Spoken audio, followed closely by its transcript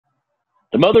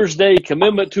The Mother's Day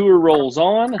commitment tour rolls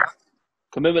on.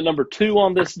 Commitment number 2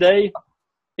 on this day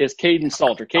is Kaidon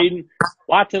Salter. Kaidon,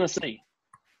 why Tennessee?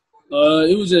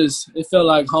 It felt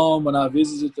like home when I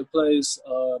visited the place.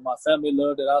 My family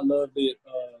loved it. I loved it.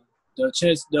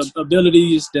 The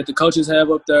abilities that the coaches have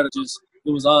up there, it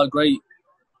was all great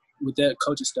with that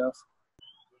coaching staff.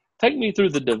 Take me through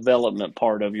the development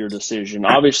part of your decision.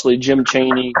 Obviously, Jim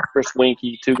Chaney, Chris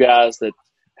Winkie, 2 guys that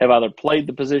have either played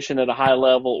the position at a high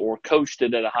level or coached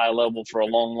it at a high level for a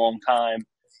long, long time.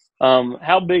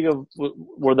 How big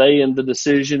were they in the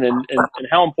decision, and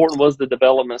how important was the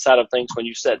development side of things when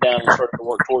you sat down and started to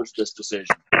work towards this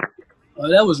decision?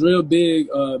 That was real big,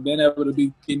 being able to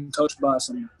be getting coached by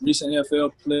some recent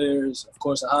NFL players, of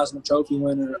course, a Heisman Trophy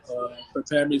winner,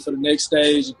 preparing me for the next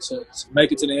stage to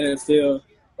make it to the NFL.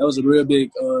 That was a real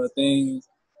big thing.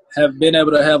 Have been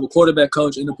able to have a quarterback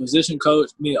coach and a position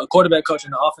coach, a quarterback coach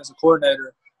and an offensive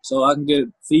coordinator, so I can get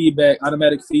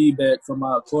automatic feedback from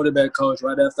my quarterback coach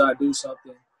right after I do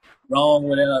something wrong.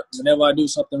 Whenever I do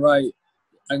something right,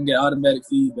 I can get automatic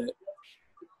feedback.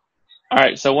 All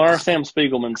right, so when our Sam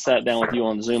Spiegelman sat down with you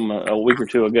on Zoom a week or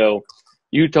 2 ago,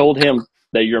 you told him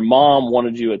that your mom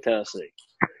wanted you at Tennessee.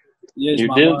 Yes,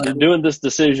 You're doing this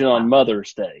decision on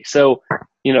Mother's Day. So,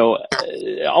 it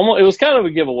was kind of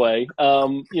a giveaway.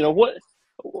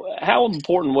 How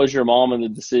important was your mom in the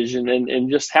decision, and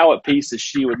just how at peace is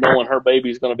she with knowing her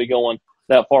baby's going to be going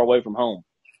that far away from home?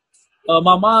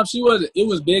 My mom, it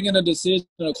was big in the decision.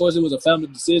 Of course, it was a family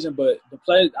decision, but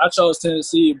I chose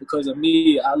Tennessee because of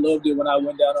me. I loved it when I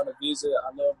went down on a visit.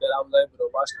 I loved that I was able to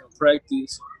watch them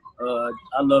practice.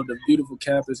 I loved the beautiful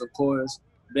campus, of course.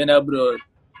 Being able to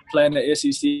play in the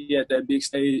SEC at that big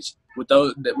stage with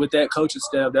that coaching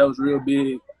staff, that was real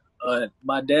big.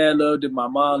 My dad loved it. My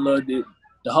mom loved it.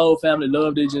 The whole family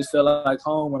loved it. Just felt like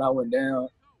home when I went down.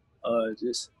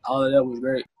 Just all of that was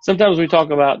great. Sometimes we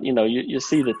talk about, you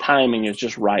see the timing is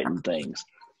just right in things.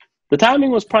 The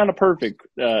timing was kind of perfect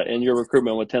in your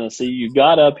recruitment with Tennessee. You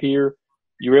got up here.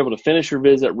 You were able to finish your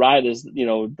visit right as,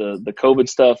 the COVID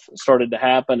stuff started to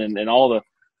happen and all the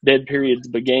dead periods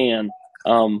began.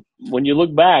 When you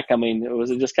look back,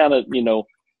 was it just kind of,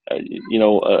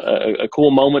 a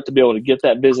cool moment to be able to get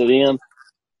that visit in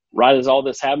right as all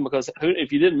this happened? Because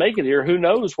if you didn't make it here, who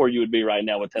knows where you would be right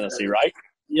now with Tennessee, right?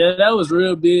 Yeah, that was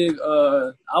real big.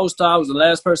 I was told I was the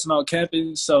last person on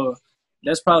campus, so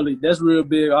that's real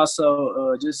big.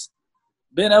 Also, just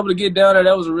being able to get down there,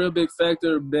 that was a real big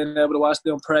factor. Being able to watch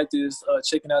them practice,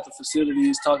 checking out the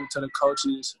facilities, talking to the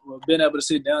coaches, being able to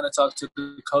sit down and talk to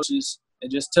the coaches,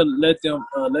 and just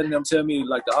letting them tell me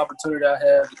like the opportunity I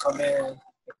had to come in and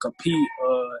compete.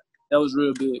 That was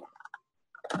real big.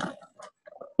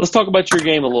 Let's talk about your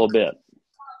game a little bit.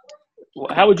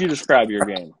 How would you describe your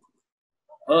game?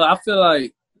 I feel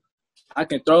like I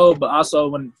can throw, but also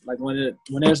when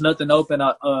there's nothing open,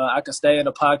 I can stay in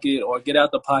the pocket or get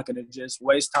out the pocket and just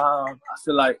waste time. I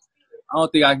feel like I don't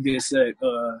think I can get sacked.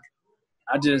 The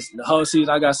whole season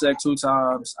I got sacked 2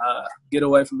 times. I get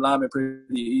away from linemen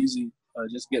pretty easy.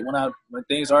 When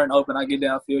things aren't open, I get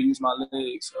downfield, use my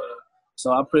legs.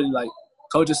 So I pretty like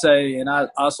coaches say, and I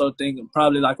also think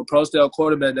probably like a pro style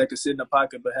quarterback that can sit in the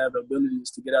pocket but have the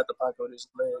abilities to get out the pocket with his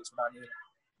legs when I need it.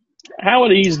 How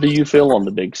at ease do you feel on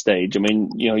the big stage?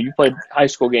 You played high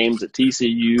school games at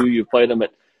TCU. You played them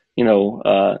at,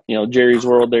 Jerry's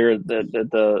World there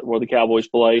where the Cowboys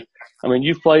play.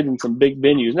 You've played in some big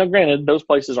venues. Now, granted, those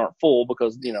places aren't full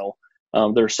because,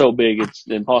 they're so big it's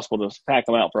impossible to pack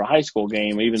them out for a high school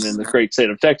game, even in the great state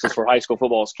of Texas where high school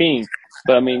football is king.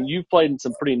 But, you've played in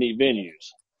some pretty neat venues.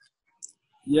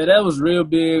 Yeah, that was real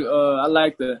big. I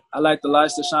like the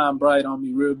lights to shine bright on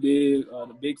me real big.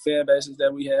 The big fan bases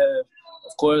that we have.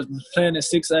 Of course, playing in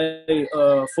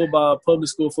 6A football, public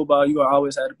school football, you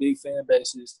always have the big fan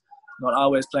bases. You're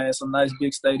always playing some nice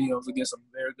big stadiums against some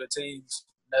very good teams,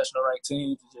 national ranked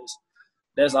teams.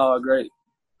 That's all great.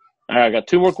 All right, I got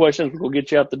 2 more questions. We'll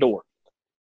get you out the door.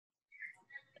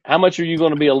 How much are you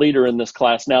going to be a leader in this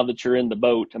class now that you're in the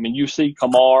boat? You see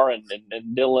Kamar and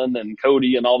Dylan and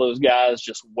Cody and all those guys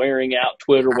just wearing out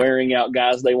Twitter, wearing out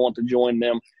guys they want to join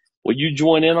them. Will you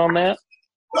join in on that?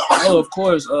 Oh, of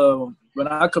course. When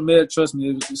I commit, trust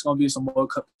me, it's going to be some more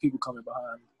people coming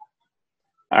behind me.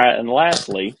 All right, and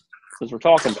lastly, since we're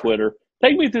talking Twitter,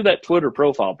 take me through that Twitter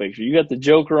profile picture. You got the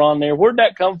Joker on there. Where'd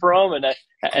that come from, and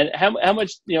how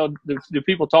much do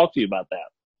people talk to you about that?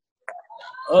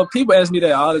 People ask me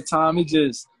that all the time.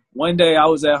 One day I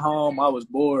was at home, I was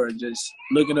bored, just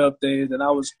looking up things, and I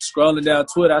was scrolling down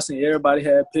Twitter. I seen everybody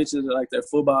had pictures, like their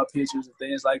football pictures and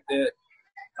things like that.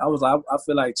 I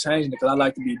feel like changing it because I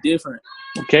like to be different.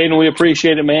 Okay, and we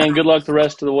appreciate it, man. Good luck the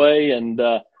rest of the way, and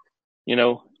you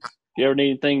know, if you ever need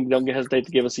anything, don't hesitate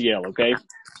to give us a yell. Okay.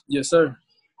 Yes, sir.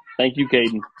 Thank you,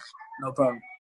 Caden. No problem.